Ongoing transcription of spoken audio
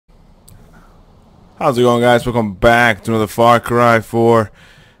How's it going, guys? Welcome back to another Far Cry 4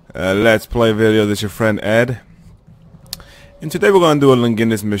 Let's Play video. This is your friend Ed, and today we're going to do a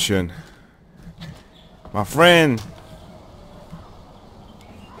Linguinus mission. My friend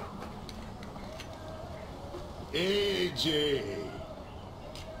AJ,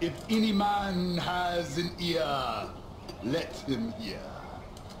 if any man has an ear, let him hear.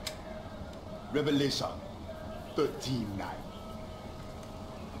 Revelation 13:9.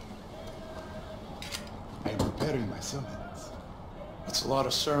 I'm preparing my sermons. That's a lot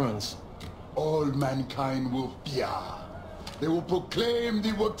of sermons. All mankind will fear. They will proclaim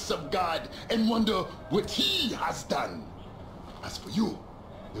the works of God and wonder what he has done. As for you,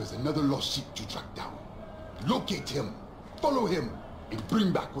 there's another lost sheep to track down. Locate him, follow him, and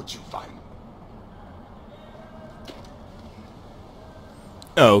bring back what you find.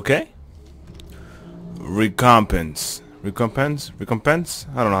 Okay. Recompence. Recompence? Recompence?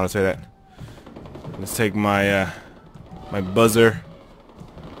 I don't know how to say that. Let's take my my buzzer.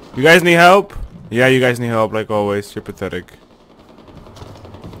 You guys need help? Yeah, you guys need help like always. You're pathetic.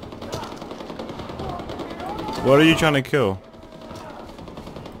 What are you trying to kill?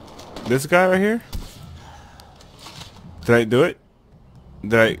 This guy right here? Did I do it?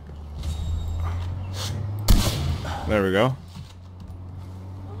 Did I? There we go.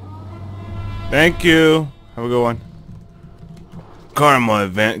 Thank you. Have a good one. Karma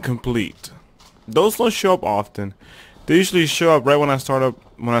event complete. Those don't show up often. They usually show up right when I start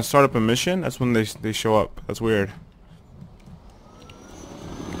up a mission. That's when they show up. That's weird.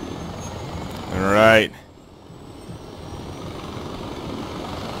 All right.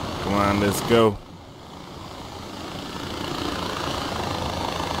 Come on, let's go.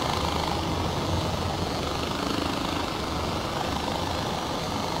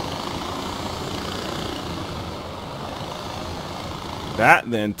 That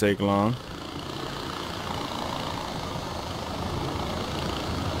didn't take long.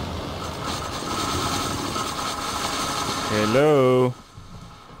 Hello.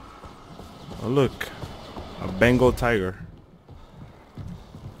 Oh, look. A Bengal tiger.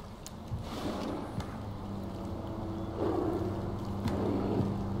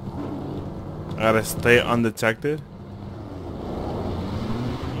 I gotta stay undetected.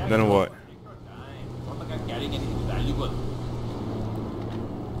 Then what?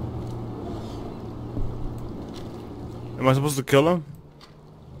 Am I supposed to kill him?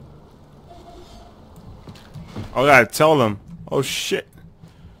 Oh, I gotta tell him. Oh shit.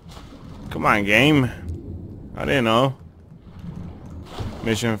 Come on, game. I didn't know.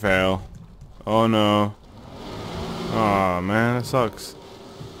 Mission fail. Oh no. Oh man, that sucks.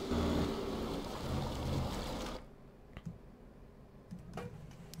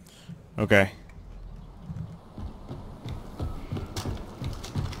 Okay.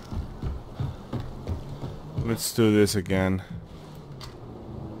 Let's do this again.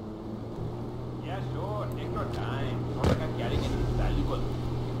 Yeah, sure. Take your time. Not like I'm carrying anything valuable.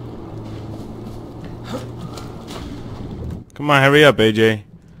 Come on, hurry up, AJ.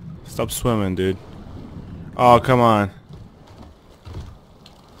 Stop swimming, dude. Oh, come on.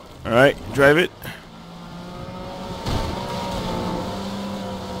 Alright, drive it.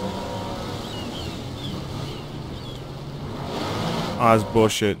 Oh, that's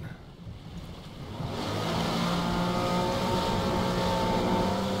bullshit.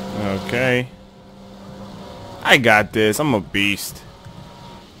 Okay. I got this. I'm a beast.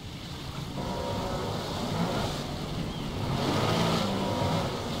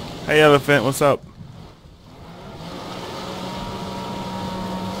 Hey, elephant, what's up?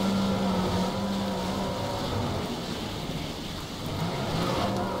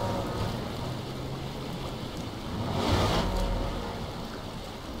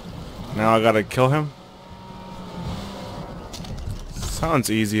 Now I gotta kill him? Sounds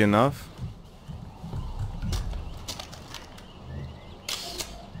easy enough.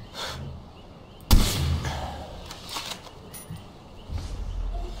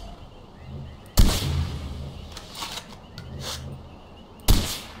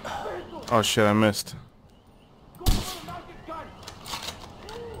 Oh shit, I missed.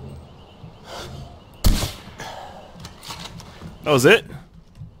 That was it?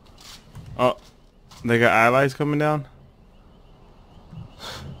 Oh, they got allies coming down?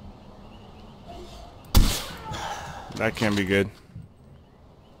 That can't be good.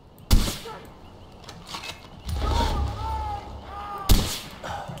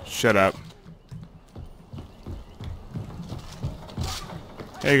 Shut up.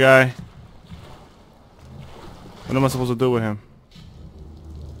 Hey, guy. What am I supposed to do with him?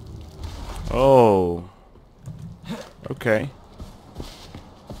 Oh. Okay.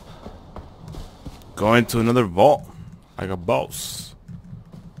 Going to another vault. Like a boss.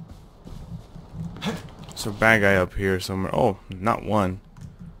 There's a bad guy up here somewhere. Oh, not one.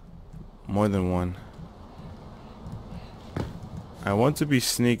 More than one. I want to be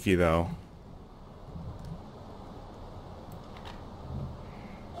sneaky though.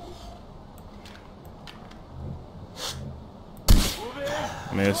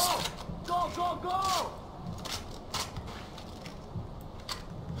 Missed. Go, go, go!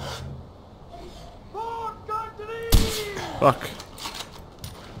 For country! Fuck.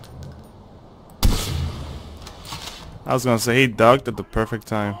 I was gonna say he ducked at the perfect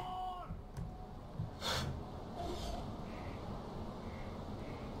time.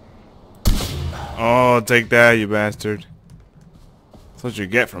 Oh, take that, you bastard. That's what you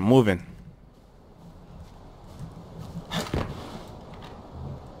get for moving.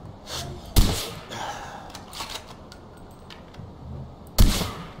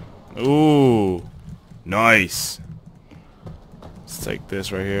 Ooh, nice. Let's take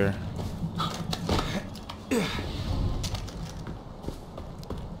this right here.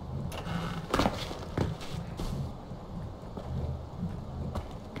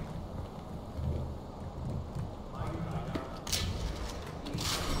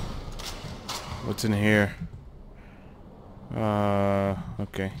 What's in here?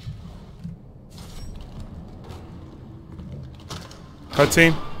 Okay.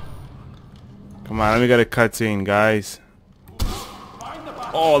 Cutscene? Come on, let me get a cutscene, guys.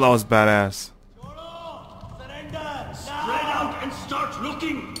 Oh, that was badass. Surrender! Spread out and start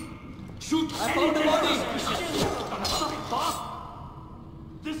looking! Shoot anything suspicious!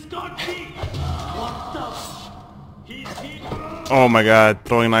 This can't be! What the? He's hit! Oh my god,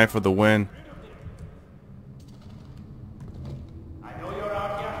 throwing knife for the win. I know you're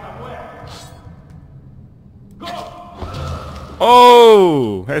out here somewhere. Go!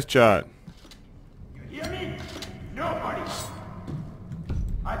 Oh, headshot. You hear me? Nobody!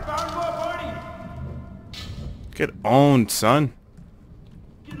 I found more body! Get owned, son.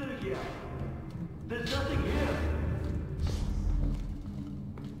 Get it again! There's nothing here!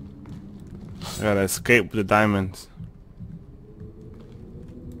 I gotta escape with the diamonds.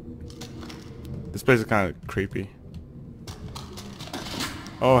 This place is kind of creepy.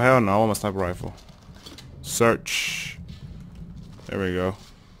 Oh hell no, I want my sniper rifle. Search. There we go.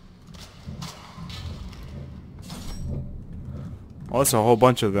 Oh, that's a whole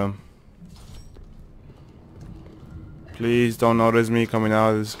bunch of them. Please don't notice me coming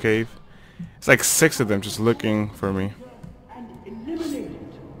out of this cave. It's like 6 of them just looking for me. And eliminate it!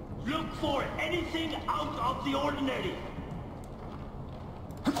 Look for anything out of the ordinary!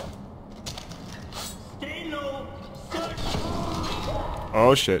 Stay low, search!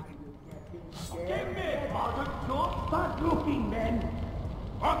 Oh shit. Get me! Don't start looking, men!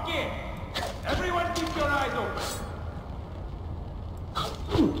 Okay! Everyone keep your eyes open!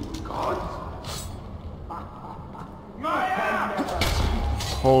 God! Maya!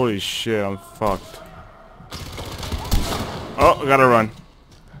 Holy shit, I'm fucked. Oh, I gotta run.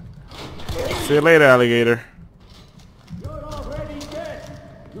 See you later, alligator. You're already dead!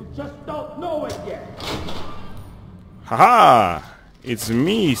 You just don't know it yet! Haha! It's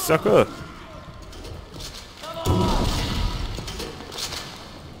me, sucker.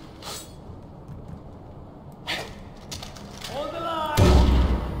 Hold the line!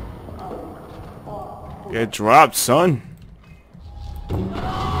 Get dropped, son.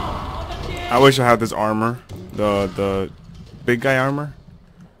 I wish I had this armor. The big guy armor.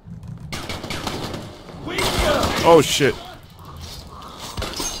 Oh shit.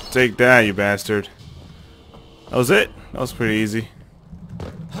 Take that, you bastard. That was it. That was pretty easy.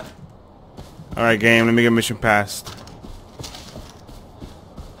 Alright, game, let me get mission passed.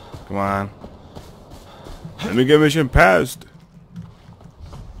 Come on. Let me get mission passed.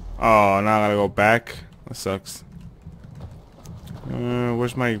 Oh, now I gotta go back. That sucks.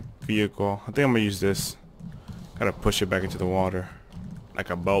 Where's my vehicle? I think I'm gonna use this. Gotta push it back into the water. Like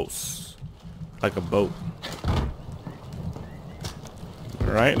a boat. Like a boat.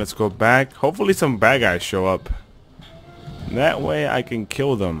 Alright, let's go back. Hopefully some bad guys show up. That way I can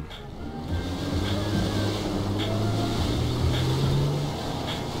kill them.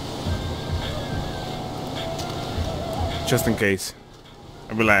 Just in case.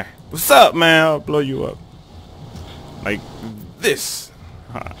 I'll be like, what's up, man? I'll blow you up. Like this.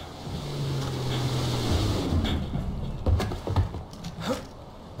 Huh.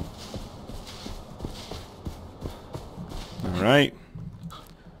 Alright.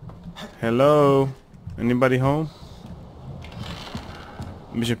 Hello? Anybody home?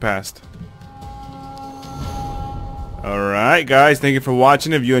 Mission passed. Alright guys, thank you for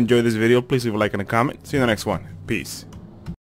watching. If you enjoyed this video, please leave a like and a comment. See you in the next one. Peace.